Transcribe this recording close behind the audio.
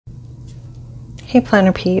Hey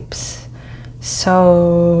planner peeps.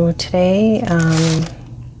 So today I'm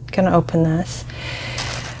gonna open this.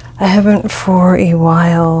 I haven't for a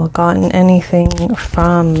while gotten anything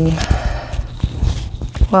from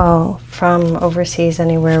overseas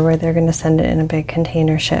anywhere where they're gonna send it in a big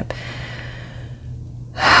container ship.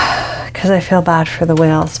 Because I feel bad for the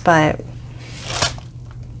whales, but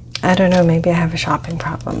I don't know, maybe I have a shopping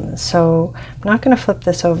problem. So I'm not gonna flip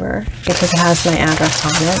this over because it has my address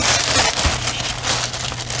on it.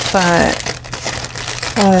 But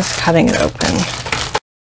I'm just cutting it open.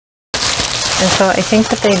 And so I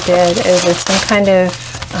think what they did is it's some kind of,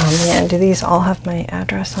 oh man, do these all have my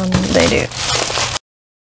address on them? They do.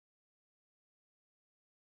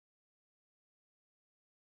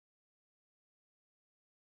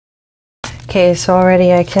 Okay, so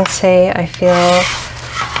already I can say I feel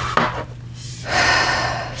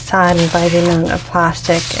saddened by the amount of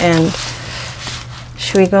plastic. And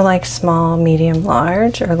should we go like small, medium,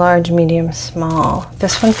 large, or large, medium, small?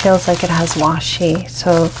 This one feels like it has washi,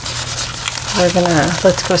 so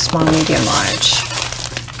let's go small, medium, large.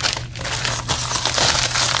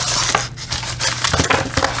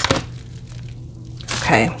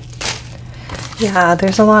 Okay. Yeah,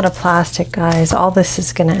 there's a lot of plastic, guys. All this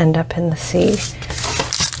is gonna end up in the sea.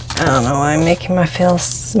 I don't know why I'm making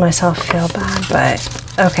myself feel bad, but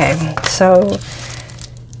okay, so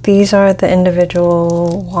these are the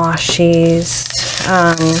individual washies,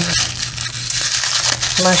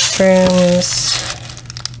 mushrooms,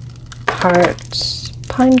 hearts,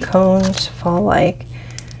 pine cones, fall like,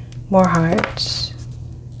 more hearts,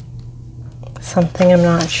 something I'm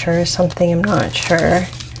not sure, something I'm not sure.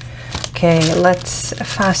 Okay, let's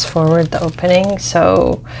fast forward the opening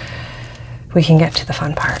so we can get to the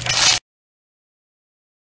fun part.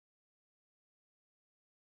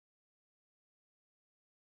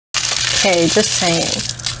 Okay, just saying,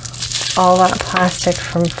 all that plastic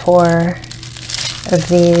from 4 of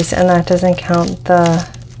these, and that doesn't count the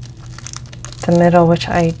middle, which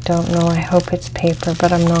I don't know. I hope it's paper,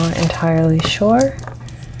 but I'm not entirely sure.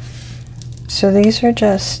 So these are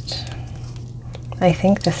just, I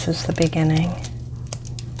think this is the beginning.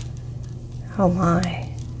 Oh my.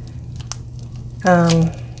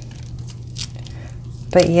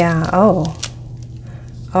 But yeah, oh,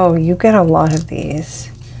 you get a lot of these.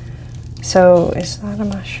 So is that a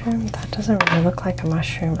mushroom? That doesn't really look like a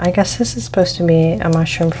mushroom. I guess this is supposed to be a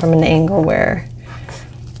mushroom from an angle where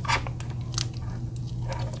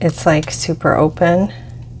it's like super open.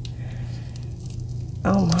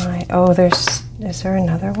 Oh my. Oh, is there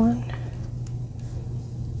another one?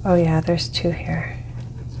 Oh yeah, there's 2 here.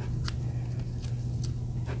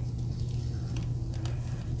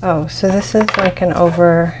 Oh, so this is like an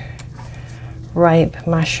ripe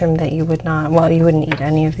mushroom that you would not, well, you wouldn't eat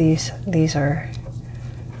any of these. These are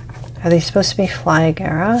they supposed to be fly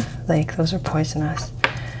agara? Like, those are poisonous.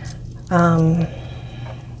 But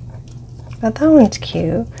that one's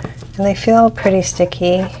cute, and they feel pretty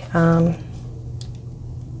sticky.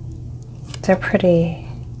 They're pretty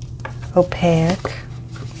opaque.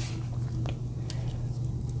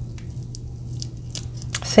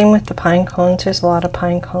 Same with the pine cones. There's a lot of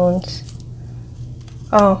pine cones.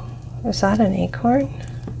 Oh, is that an acorn?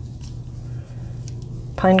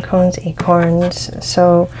 Pine cones, acorns.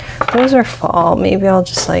 So those are fall. Maybe I'll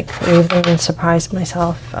just like leave them and surprise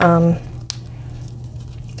myself. They're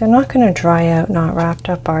not going to dry out not wrapped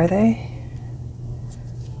up, are they?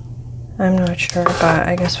 I'm not sure, but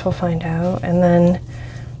I guess we'll find out. And then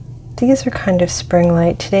these are kind of spring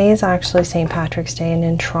light. Today is actually St. Patrick's Day, and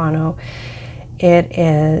in Toronto it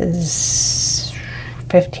is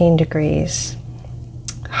 15 degrees.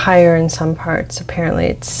 Higher in some parts. Apparently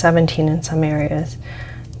it's 17 in some areas,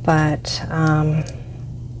 but I'm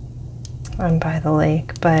by the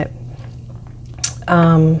lake. But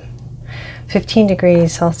 15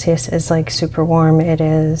 degrees Celsius is like super warm. It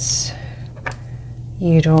is,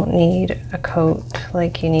 you don't need a coat,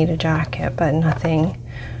 like you need a jacket, but nothing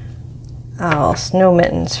else. No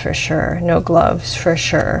mittens for sure, no gloves for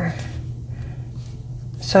sure.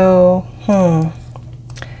 So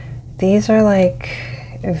these are like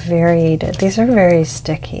variated. These are very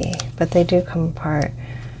sticky, but they do come apart.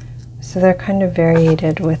 So they're kind of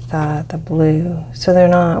variated with the blue. So they're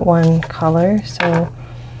not one color. So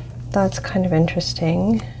that's kind of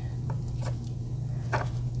interesting.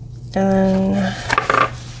 And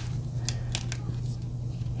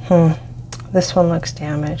then, this one looks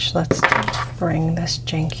damaged. Let's bring this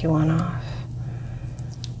janky one off.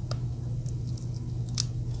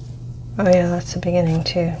 Oh yeah, that's the beginning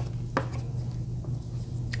too.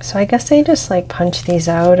 So I guess they just like punch these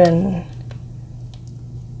out and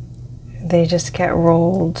they just get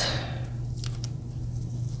rolled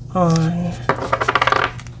on.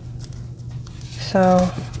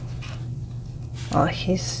 So, well,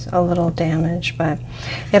 he's a little damaged, but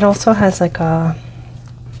it also has like a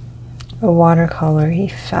watercolor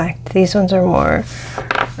effect. These ones are more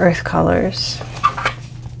earth colors.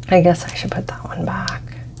 I guess I should put that one back.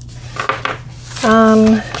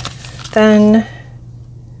 Then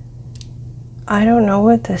I don't know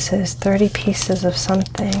what this is. 30 pieces of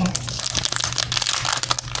something.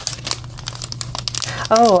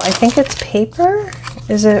 Oh, I think it's paper.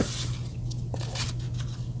 Is it?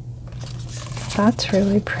 That's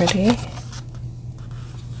really pretty.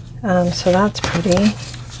 So that's pretty.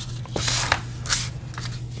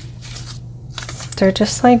 They're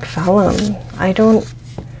just like vellum. I don't,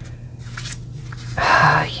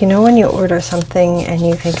 you know when you order something and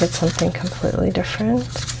you think it's something completely different?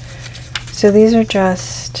 So these are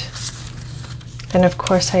just, and of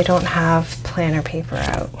course I don't have planner paper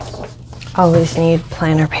out. Always need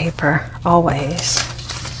planner paper, always.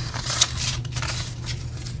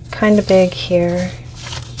 Kind of big here,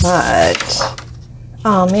 but,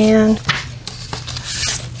 oh man,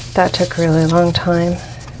 that took a really long time.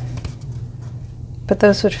 But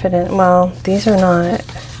those would fit in. Well, these are not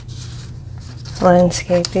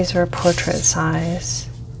landscape, these are portrait size.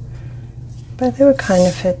 But they would kind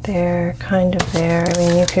of fit there, kind of there. I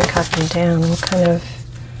mean, you could cut them down, kind of.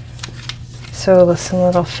 So with some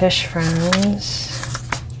little fish friends.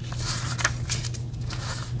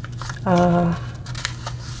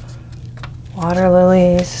 Water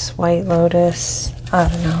lilies, white lotus, I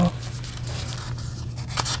don't know.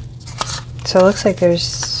 So it looks like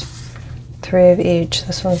there's 3 of each.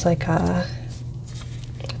 This one's like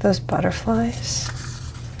those butterflies.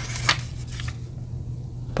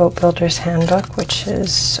 Boat Builder's Handbook, which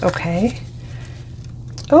is okay.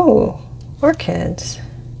 Oh, orchids.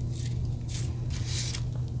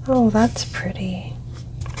 Oh, that's pretty.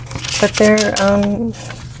 But they're,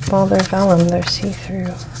 well, they're vellum, they're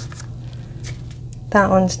see-through. That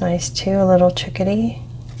one's nice too, a little chickadee.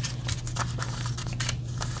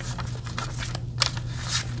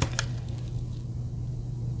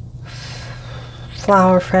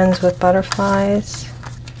 Flower friends with butterflies.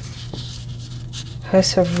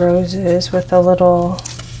 House of roses with a little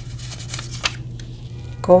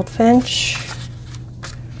goldfinch.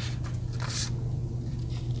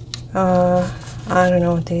 I don't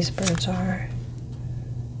know what these birds are.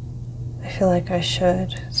 I feel like I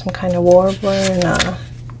should. Some kind of warbler and a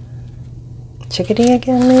chickadee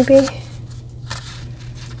again, maybe?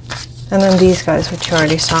 And then these guys, which you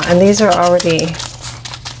already saw. And these are already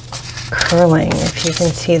curling, if you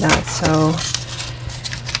can see that. So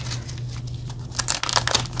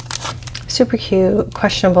super cute.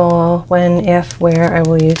 Questionable when, if, where I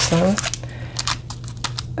will use them.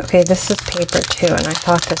 Okay, this is paper too, and I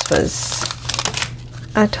thought this was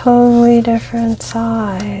a totally different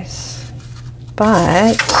size.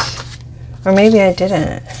 But, or maybe I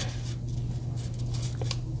didn't.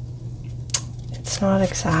 It's not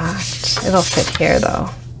exact. It'll fit here though.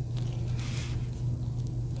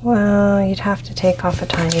 Well, you'd have to take off a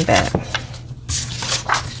tiny bit.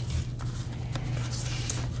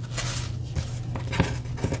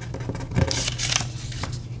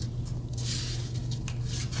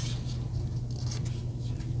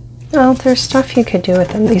 Well, there's stuff you could do with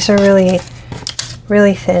them. These are really,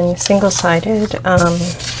 really thin, single-sided. So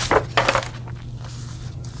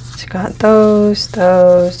you got those.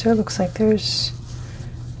 There looks like there's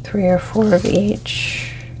 3 or 4 of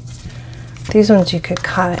each. These ones you could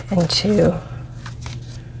cut into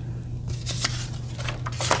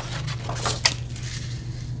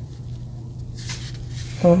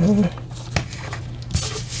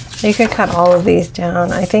You could cut all of these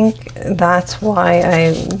down. I think that's why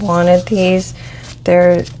I wanted these.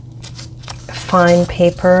 They're fine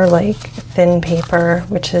paper, like thin paper,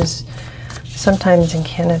 which is sometimes in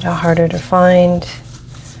Canada harder to find.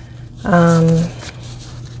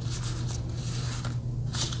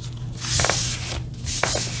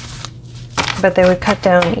 But they would cut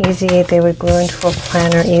down easy. They would glue into a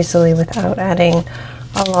planner easily without adding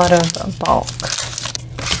a lot of bulk.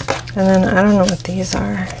 And then I don't know what these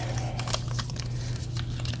are,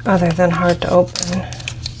 other than hard to open.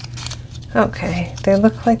 Okay, they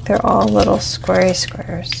look like they're all little squarey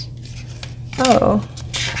squares. Oh,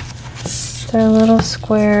 they're little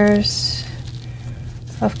squares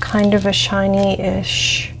of kind of a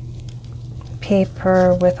shiny-ish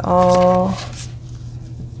paper with all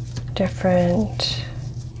different,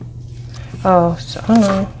 oh, so, I don't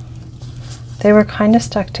know. They were kind of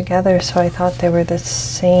stuck together, so I thought they were the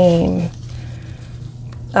same.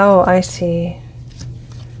 Oh, I see.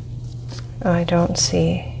 Oh, I don't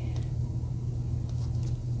see.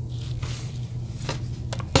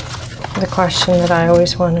 the question that I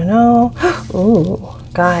always want to know. Ooh,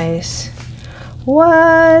 guys,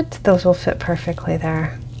 what? Those will fit perfectly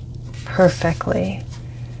there. Perfectly.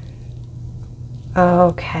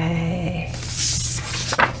 Okay.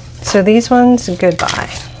 So these ones,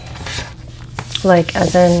 goodbye. Like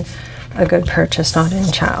as in a good purchase, not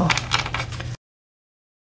in chow.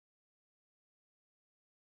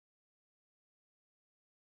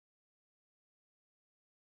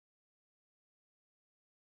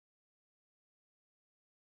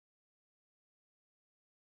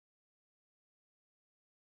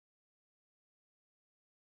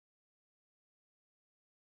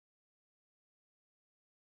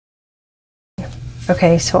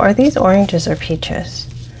 Okay, so are these oranges or peaches?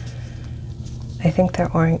 I think they're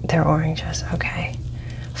oranges. Okay.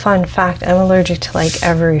 Fun fact, I'm allergic to like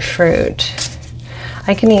every fruit.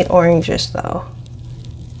 I can eat oranges though.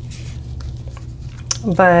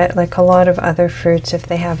 But like a lot of other fruits, if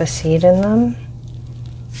they have a seed in them,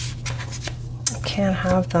 I can't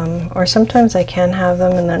have them. Or sometimes I can have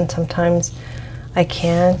them and then sometimes I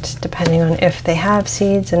can't, depending on if they have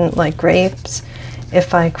seeds. And like grapes,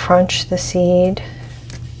 if I crunch the seed,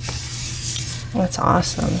 that's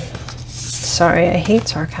awesome. Sorry, I hate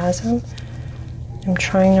sarcasm. I'm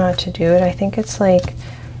trying not to do it. I think it's like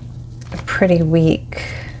a pretty weak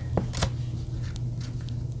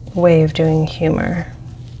way of doing humor.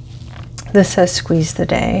 This says squeeze the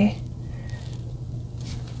day.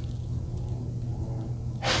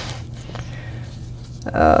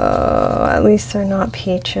 Oh, at least they're not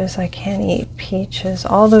peaches. I can't eat peaches.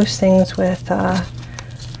 All those things with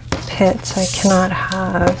pits I cannot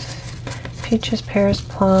have. Peaches, pears,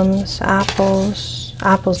 plums, apples.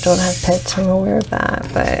 Apples don't have pits, I'm aware of that,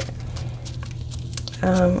 but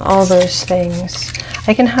all those things.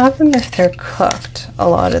 I can have them if they're cooked a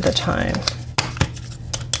lot of the time.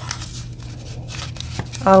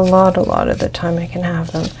 A lot of the time I can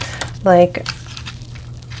have them. Like,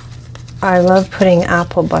 I love putting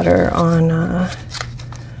apple butter on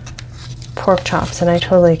pork chops, and I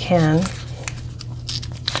totally can.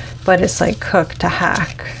 But it's like cooked to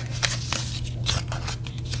hack.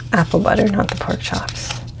 Apple butter, not the pork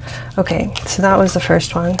chops. Okay, so that was the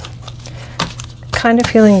first one. Kind of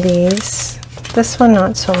feeling these. This one,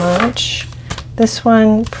 not so much. This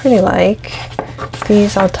one, pretty like.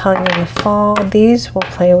 These, I'll tell you in the fall. These we'll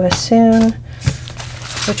play with soon.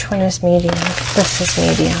 Which one is medium? This is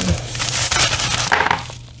medium.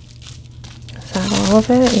 Is that all of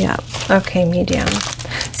it? Yeah. Okay, medium.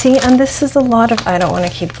 See, and this is a lot of, I don't want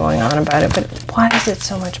to keep going on about it, but why is it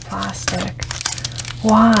so much plastic?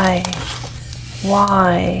 Why?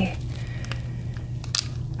 Why?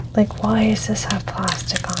 Like, why does this have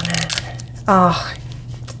plastic on it? Oh,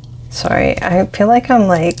 sorry. I feel like I'm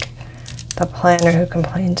like the planner who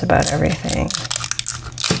complains about everything.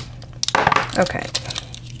 Okay.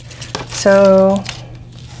 So,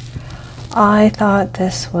 I thought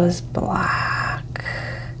this was black.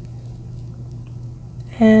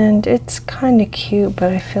 And it's kind of cute,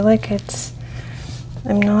 but I feel like it's,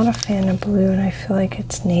 I'm not a fan of blue, and I feel like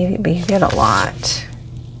it's navy, but you get a lot.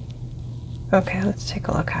 Okay, let's take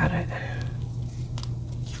a look at it.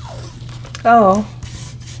 Oh,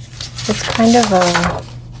 it's kind of a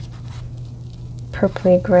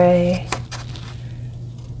purpley gray.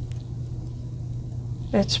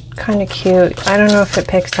 It's kind of cute. I don't know if it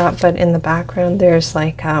picks up, but in the background there's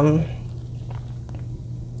like,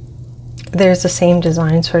 there's the same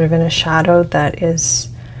design sort of in a shadow that is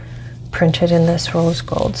printed in this rose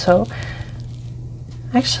gold. So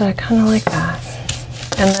actually I kind of like that.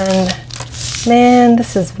 And then, man,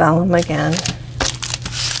 this is vellum again.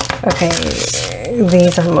 Okay,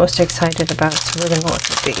 these I'm most excited about, so we're going to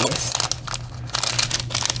look at these.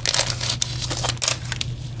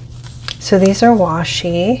 So these are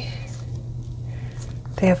washi.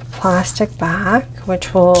 They have a plastic back,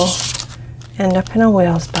 which will end up in a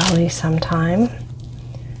whale's belly sometime.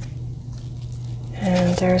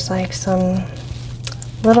 And there's like some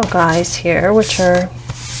little guys here, which are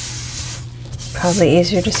probably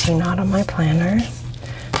easier to see not on my planner.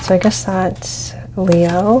 So I guess that's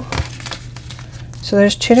Leo. So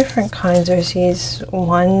there's two different kinds. There's these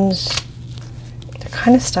ones, they're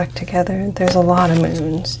kind of stuck together. There's a lot of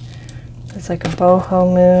moons. There's like a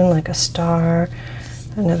boho moon, like a star,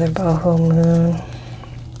 another boho moon,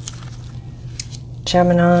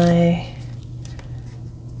 Gemini,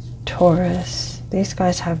 Taurus. These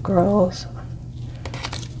guys have girls.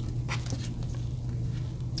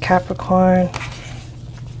 Capricorn.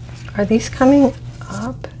 Are these coming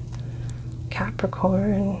up?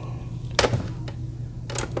 Capricorn.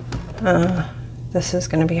 This is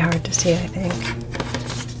going to be hard to see, I think.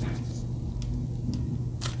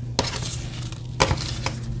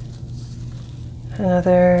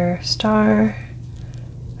 Another star.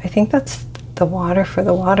 I think that's the water for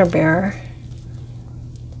the water bearer.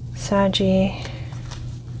 Saggy.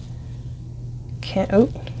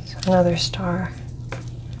 Oh, another star.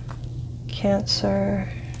 Cancer.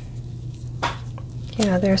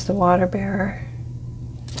 Yeah, there's the water bearer.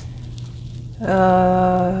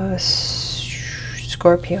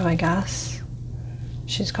 Scorpio, I guess.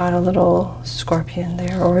 She's got a little scorpion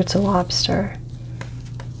there, or it's a lobster.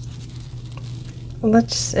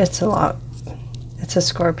 It's a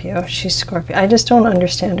Scorpio. She's Scorpio. I just don't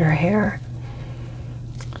understand her hair.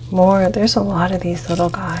 There's a lot of these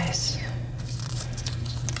little guys.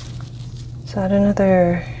 Is that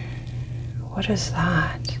another, what is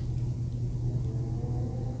that?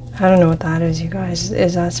 I don't know what that is, you guys.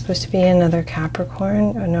 Is that supposed to be another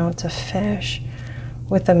Capricorn? Oh no, it's a fish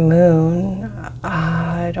with a moon.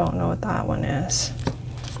 I don't know what that one is.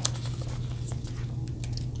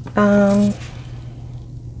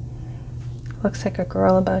 Looks like a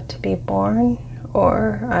girl about to be born,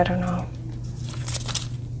 or I don't know.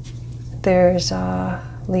 There's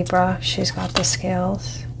Libra. She's got the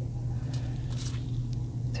scales.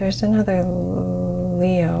 There's another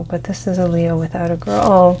Leo, but this is a Leo without a girl.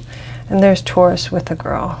 Oh, and there's Taurus with a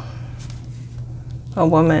girl. A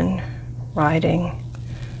woman riding.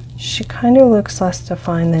 She kind of looks less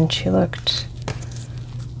defined than she looked,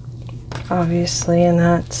 obviously, and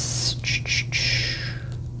that's...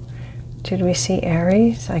 Did we see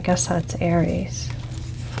Aries? I guess that's Aries.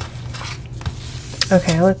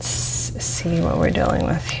 Okay, let's see what we're dealing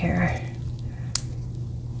with here.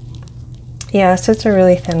 Yes, it's a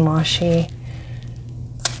really thin washi.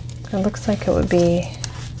 It looks like it would be...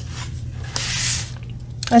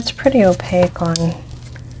 It's pretty opaque on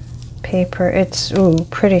paper. It's, ooh,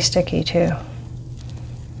 pretty sticky too.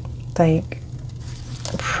 Like,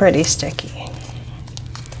 pretty sticky.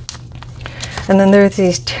 And then there's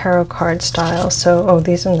these tarot card styles. So, oh,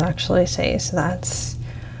 these ones actually say, so that's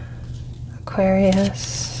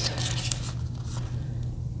Aquarius.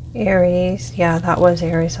 Aries, yeah, that was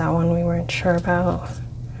Aries, that one we weren't sure about.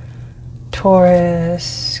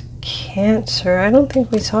 Taurus, Cancer, I don't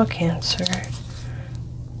think we saw Cancer.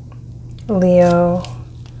 Leo,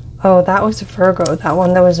 oh, that was Virgo, that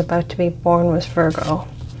one that was about to be born was Virgo.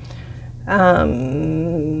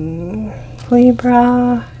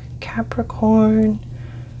 Libra, Capricorn,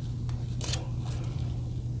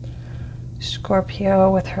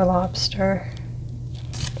 Scorpio with her lobster.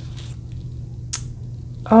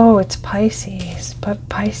 Oh, it's Pisces, but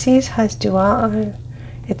Pisces has duality.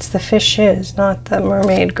 It's the fishes, not the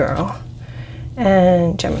mermaid girl.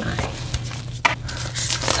 And Gemini.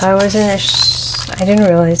 So I didn't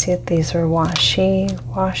realize that these were washi.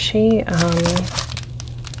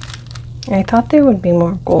 I thought they would be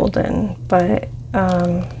more golden, but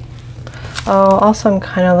oh, also I'm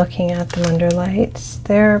kind of looking at them under lights.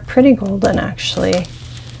 They're pretty golden, actually.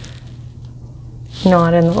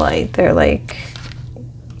 Not in the light. They're like,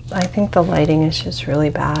 I think the lighting is just really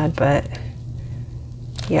bad, but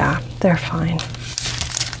yeah, they're fine.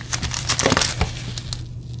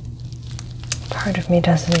 Part of me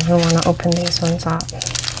doesn't even want to open these ones up.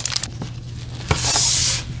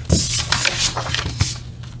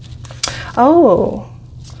 Oh,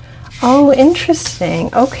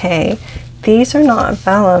 interesting. Okay, these are not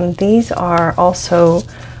vellum. These are also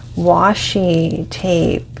washi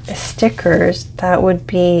tape stickers that would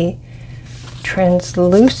be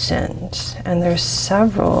translucent, and there's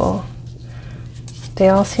several. They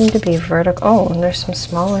all seem to be vertical. Oh, and there's some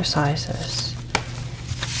smaller sizes.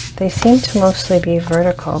 They seem to mostly be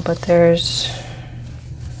vertical, but there's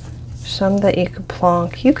some that you could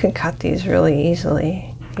plonk. You can cut these really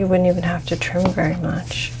easily. You wouldn't even have to trim very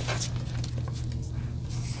much.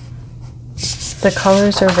 The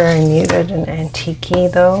colors are very muted and antique-y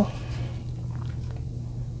though.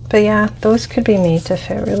 But yeah, those could be made to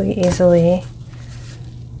fit really easily.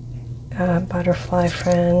 Butterfly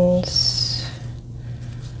friends,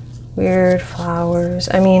 weird flowers.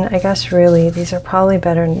 I mean, I guess really these are probably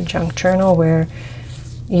better in a junk journal where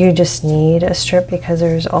you just need a strip because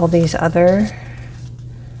there's all these other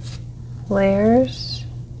layers.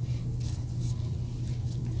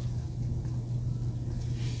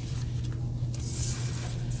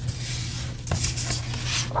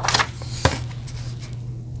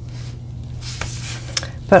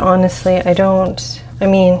 But honestly, I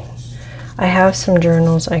mean, I have some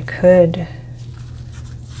journals I could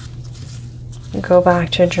go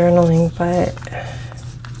back to journaling, but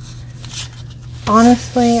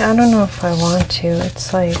honestly, I don't know if I want to.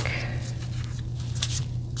 It's like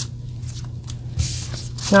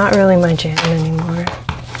not really my jam anymore.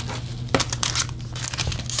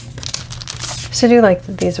 to do like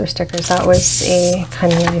these were stickers. That was a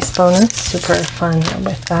kind of nice bonus. Super fun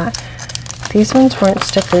with that. These ones weren't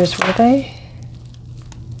stickers, were they?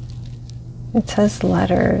 It says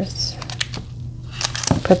letters.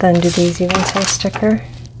 But then do these even say sticker?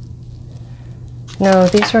 No,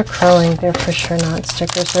 these were curling. They're for sure not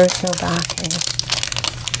stickers. There's no backing.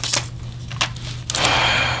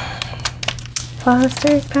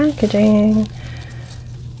 Plastic packaging.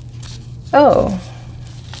 Oh.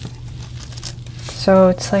 So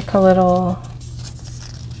it's like a little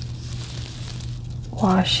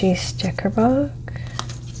washi sticker book.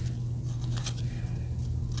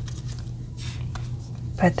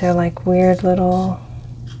 But they're like weird little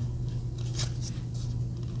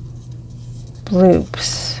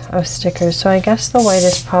bloops of stickers. So I guess the white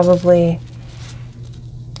is probably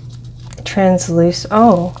translucent.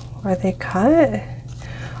 Oh, are they cut?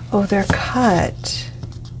 Oh, they're cut.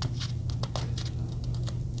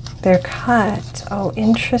 They're cut. Oh,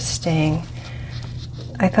 interesting.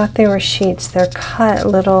 I thought they were sheets. They're cut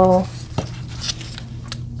little,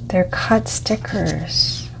 they're cut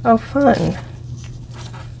stickers. Oh, fun.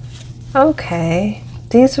 Okay.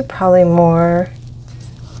 These are probably more,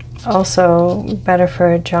 also better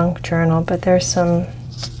for a junk journal, but there's some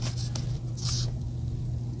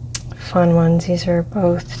fun ones. These are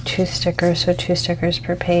both 2 stickers, so 2 stickers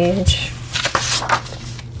per page.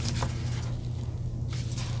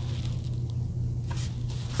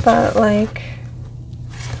 But like,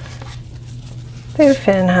 they would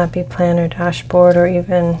fit in Happy Planner dashboard, or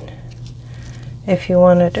even if you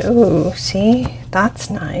wanted to, ooh, see, that's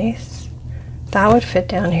nice. That would fit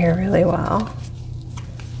down here really well.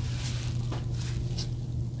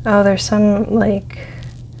 Oh, there's some like,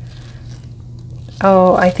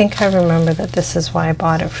 oh, I think I remember that this is why I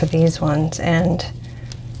bought it for these ones, and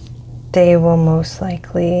they will most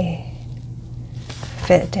likely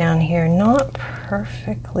fit down here. Not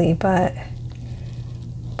perfectly, but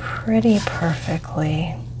pretty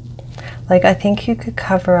perfectly. Like, I think you could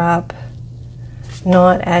cover up,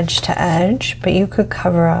 not edge to edge, but you could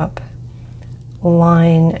cover up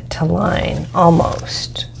line to line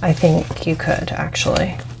almost. I think you could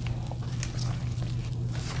actually.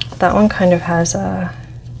 That one kind of has a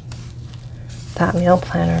that meal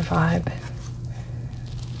planner vibe.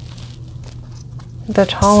 The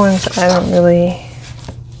tall ones, I don't really,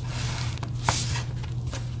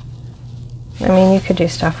 I mean, you could do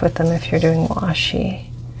stuff with them if you're doing washi.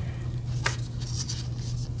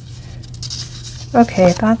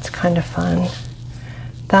 Okay, that's kind of fun.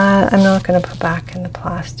 That I'm not going to put back in the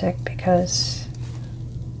plastic because,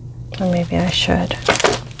 or maybe I should.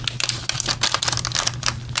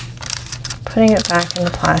 Putting it back in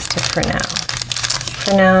the plastic for now.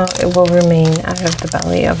 For now, it will remain out of the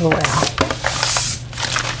belly of the whale.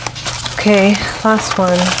 Okay, last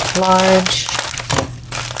one, large.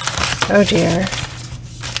 Oh dear.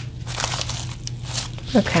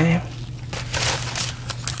 Okay.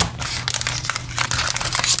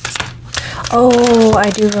 Oh, I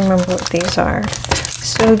do remember what these are.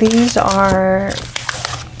 So these are,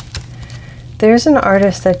 there's an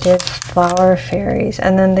artist that did flower fairies,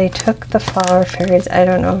 and then they took the flower fairies, I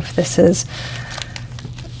don't know if this is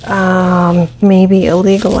maybe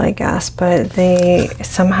illegal, I guess, but they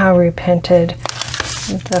somehow reprinted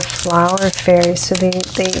the flower fairies. So they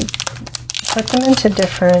put them into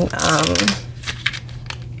different,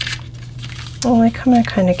 well, they come in a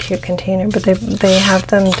kind of cute container, but they have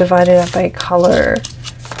them divided up by color,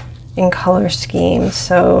 in color schemes.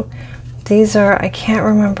 So these are, I can't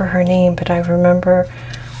remember her name, but I remember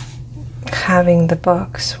having the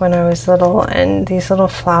books when I was little, and these little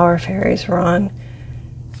flower fairies were on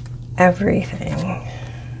everything.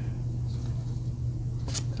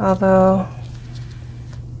 Although,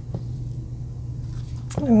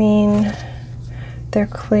 I mean, they're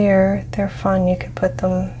clear, they're fun, you could put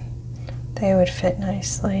them, they would fit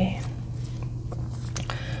nicely.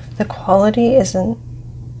 The quality isn't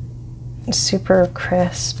super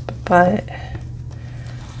crisp, but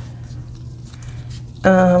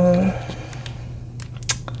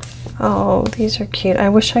oh, these are cute. I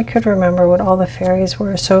wish I could remember what all the fairies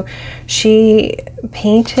were. So she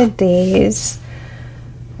painted these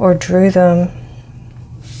or drew them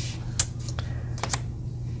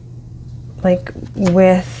like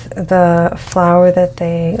with the flower that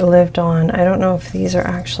they lived on. I don't know if these are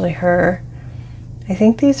actually her. I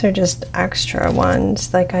think these are just extra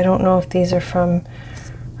ones. Like, I don't know if these are from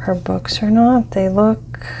her books or not. They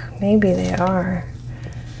look, maybe they are.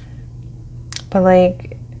 But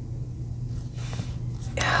like,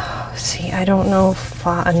 see, I don't know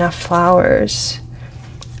enough flowers.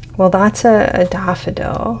 Well, that's a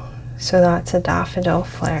daffodil. So that's a daffodil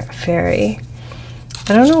fairy.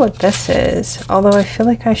 I don't know what this is, although I feel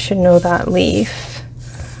like I should know that leaf.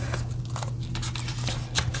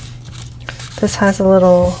 This has a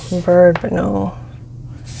little bird, but no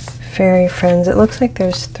fairy friends. It looks like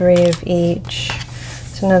there's 3 of each.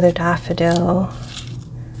 It's another daffodil.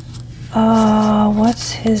 Oh,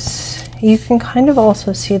 what's his... You can kind of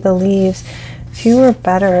also see the leaves. Fewer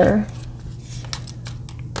better.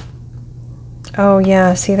 Oh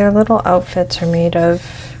yeah, see, their little outfits are made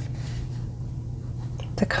of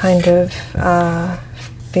the kind of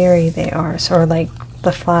fairy they are, or like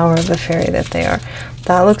the flower of the fairy that they are.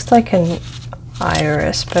 That looks like an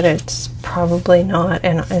iris, but it's probably not.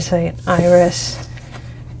 And is an iris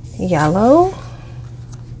yellow?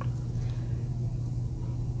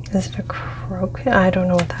 Is it a crocus? I don't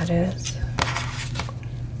know what that is.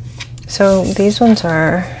 So these ones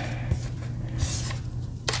are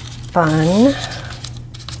fun.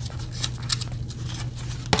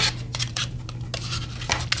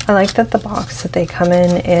 I like that the box that they come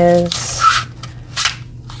in is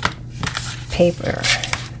paper.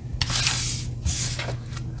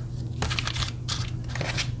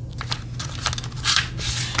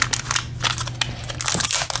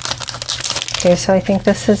 Okay, so I think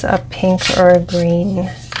this is a pink or a green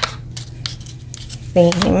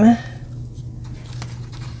theme.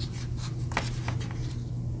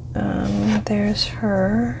 There's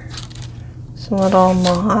her. Some little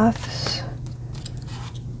moths.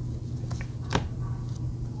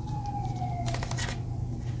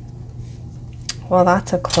 Well,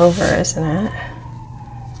 that's a clover, isn't it?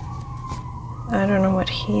 I don't know what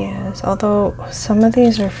he is. Although some of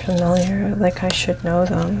these are familiar, like I should know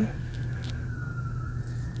them.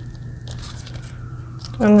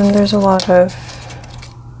 And then there's a lot of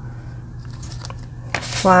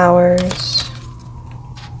flowers.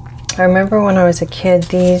 I remember when I was a kid,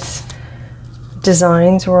 these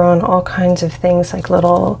designs were on all kinds of things, like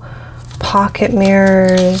little pocket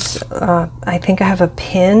mirrors. I think I have a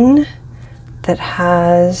pin that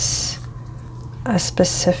has a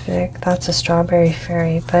specific, that's a strawberry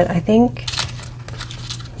fairy, but I think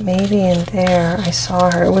maybe in there I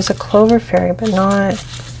saw her. It was a clover fairy, but not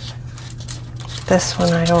this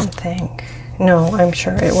one, I don't think. No, I'm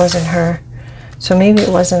sure it wasn't her. So maybe it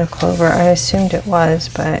wasn't a clover. I assumed it was,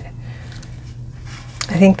 but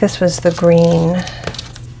I think this was the green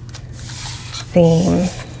theme.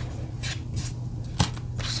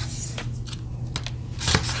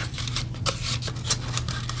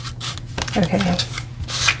 Okay,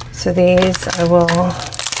 so these I will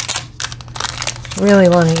really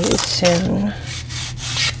want to use soon.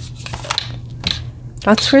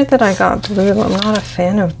 That's weird that I got blue. I'm not a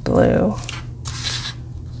fan of blue.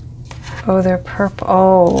 Oh, they're purple.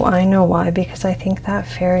 Oh, I know why, because I think that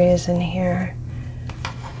fairy is in here.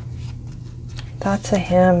 That's a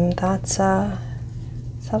him. That's a...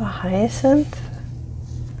 Is that a hyacinth?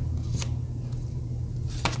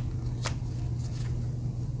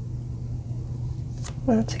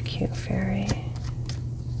 That's a cute fairy.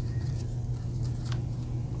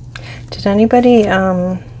 Did anybody,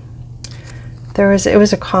 it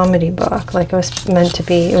was a comedy book, like it was meant to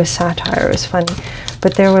be, it was satire, it was funny.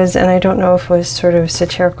 But there was, and I don't know if it was sort of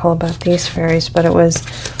satirical about these fairies, but it was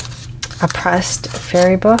a pressed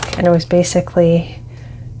fairy book, and it was basically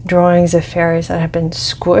drawings of fairies that had been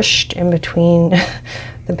squished in between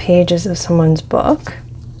the pages of someone's book.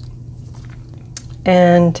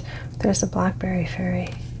 And there's a blackberry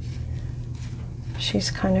fairy.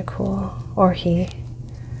 She's kind of cool. Or he.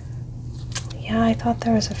 Yeah, I thought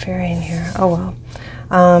there was a fairy in here. Oh well.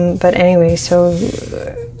 But anyway, so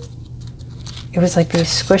it was like these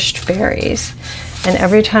squished fairies. And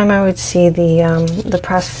every time I would see the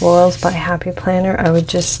pressed florals by Happy Planner, I would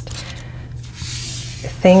just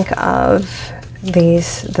think of the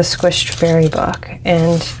squished fairy book.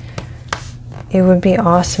 And it would be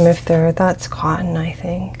awesome if that's cotton, I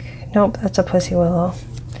think. Nope, that's a pussy willow.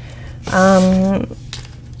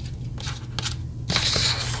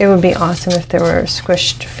 It would be awesome if there were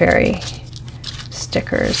squished fairy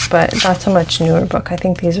stickers, but that's a much newer book. I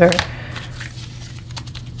think these are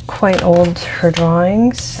quite old, her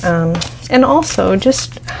drawings. And also,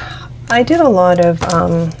 I did a lot of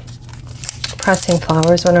pressing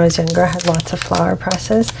flowers when I was younger. I had lots of flower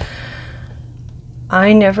presses.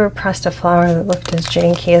 I never pressed a flower that looked as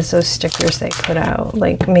janky as those stickers they put out.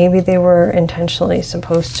 Like, maybe they were intentionally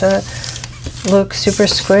supposed to look super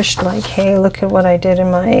squished, like, hey, look at what I did in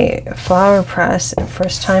my flower press,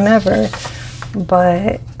 first time ever.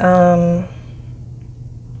 But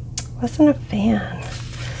wasn't a fan.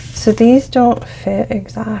 So these don't fit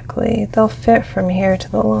exactly. They'll fit from here to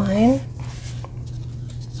the line.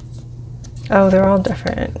 Oh, they're all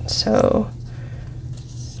different. So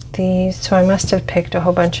these, so I must have picked a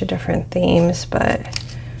whole bunch of different themes, but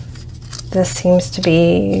this seems to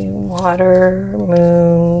be water,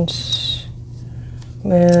 moons,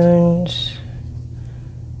 moons.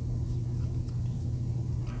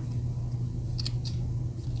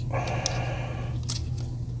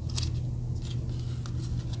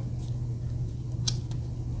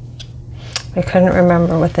 I couldn't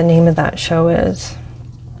remember what the name of that show is.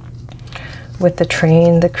 With the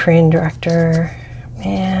train, the Korean director.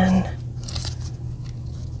 Man.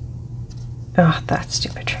 Oh, that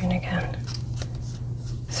stupid train again.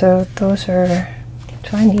 So those are...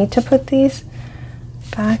 Do I need to put these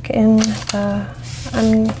back in the...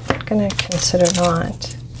 I'm going to consider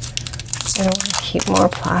not. I don't want to keep more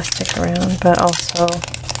plastic around, but also...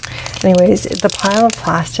 Anyways, the pile of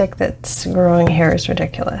plastic that's growing here is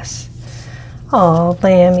ridiculous. Oh,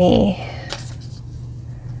 Lammy.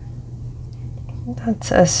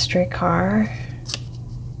 That's a streetcar.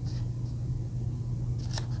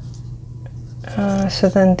 So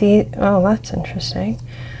then the, oh, that's interesting.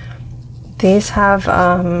 These have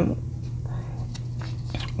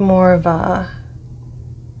more of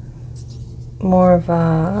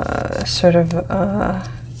a sort of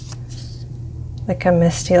like a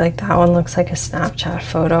misty, like that one looks like a Snapchat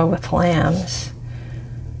photo with lambs.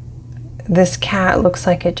 This cat looks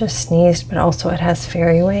like it just sneezed, but also it has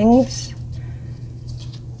fairy wings.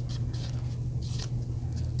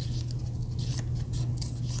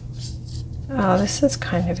 Oh, this is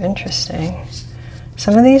kind of interesting.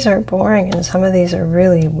 Some of these are boring and some of these are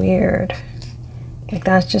really weird. Like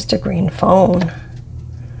that's just a green phone.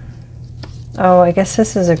 Oh, I guess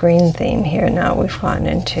this is a green theme here now we've gotten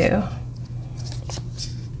into.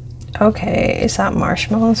 Okay, is that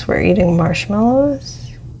marshmallows? We're eating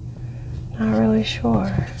marshmallows? Not really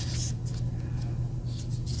sure.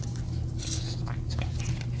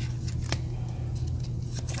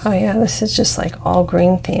 Oh yeah, this is just like all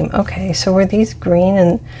green theme. Okay, so were these green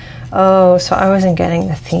and... Oh, so I wasn't getting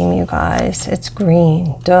the theme, you guys. It's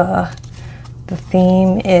green, duh. The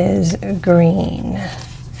theme is green.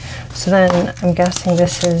 So then I'm guessing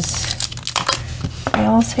this is... They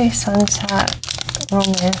all say sunset,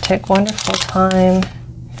 romantic, wonderful time.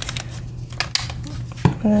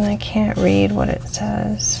 And then I can't read what it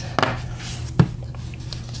says.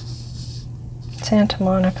 Santa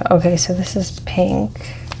Monica. Okay, so this is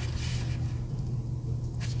pink.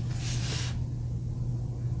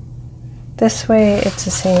 This way it's the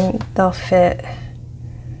same, they'll fit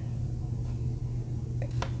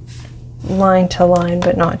line to line,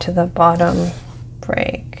 but not to the bottom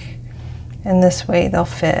break. And this way they'll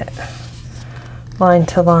fit line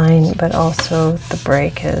to line, but also the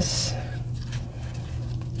break is...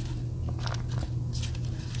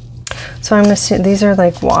 So I'm assuming these are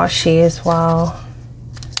like washi as well.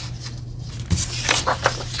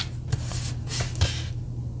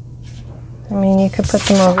 I mean, you could put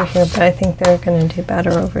them over here, but I think they're going to do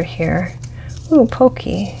better over here. Ooh,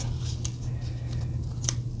 pokey.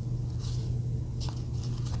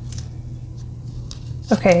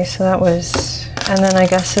 Okay, so that was... And then I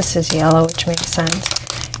guess this is yellow, which makes sense.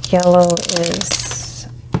 Yellow is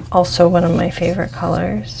also one of my favorite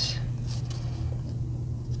colors.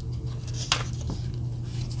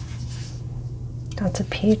 That's a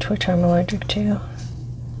peach, which I'm allergic to.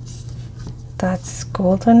 That's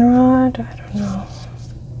goldenrod? I don't know.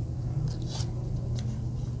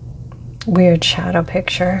 Weird shadow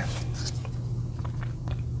picture.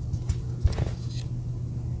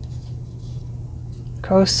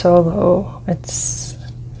 Go solo. It's...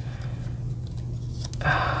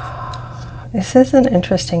 This is an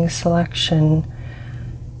interesting selection.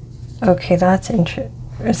 Okay, that's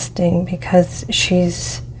interesting because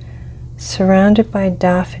she's surrounded by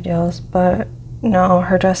daffodils, but no,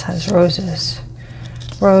 her dress has roses.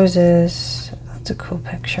 Roses. That's a cool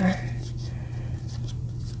picture.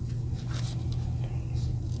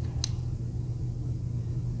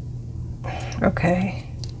 Okay.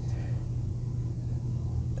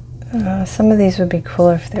 Some of these would be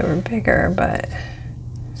cooler if they were bigger, but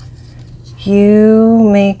you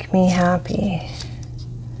make me happy.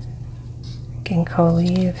 Ginkgo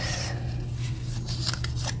leaves.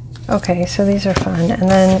 Okay, so these are fun. And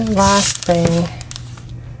then last thing,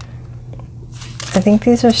 I think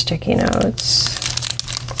these are sticky notes.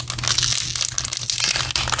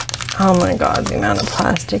 Oh my god, the amount of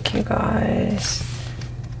plastic, you guys.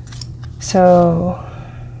 So,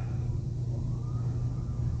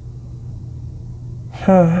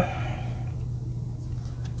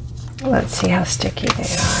 let's see how sticky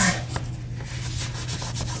they are.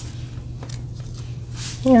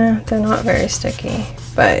 Yeah, they're not very sticky,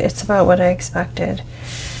 but it's about what I expected.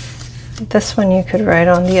 This one you could write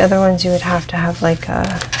on. The other ones you would have to have like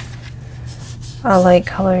a light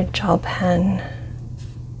colored gel pen.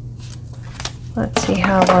 Let's see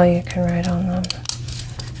how well you can write on them.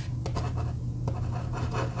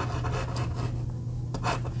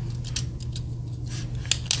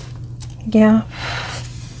 Yeah.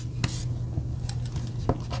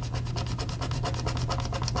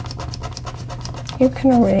 You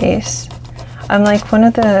can erase. I'm like one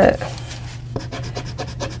of the...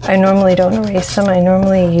 I normally don't erase them. I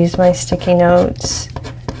normally use my sticky notes.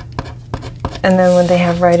 And then when they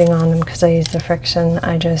have writing on them, because I use the friction,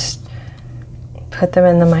 I just put them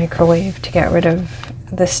in the microwave to get rid of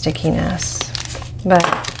the stickiness. But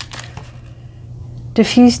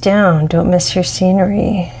diffuse down, don't miss your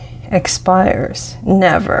scenery. Expires,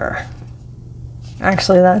 never.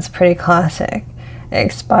 Actually, that's pretty classic.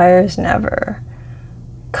 Expires never.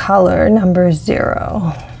 Color number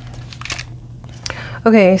 0.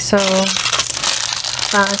 Okay, so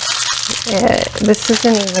that's it. This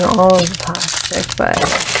isn't even all of the plastic, but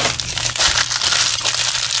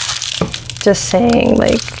just saying,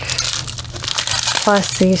 like,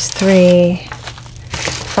 plus these 3,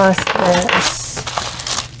 plus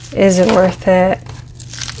this, is it worth it?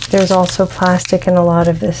 There's also plastic in a lot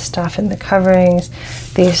of this stuff in the coverings.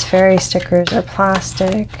 These fairy stickers are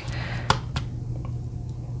plastic.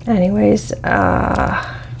 Anyways,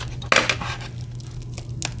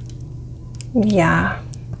 yeah.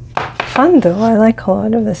 Fun though. I like a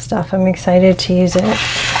lot of this stuff. I'm excited to use it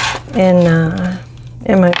in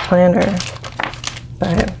my planner.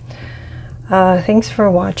 But thanks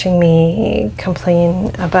for watching me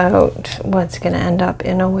complain about what's going to end up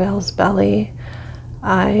in a whale's belly.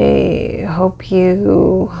 I hope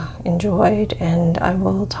you enjoyed, and I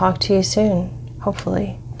will talk to you soon,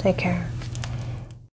 hopefully. Take care.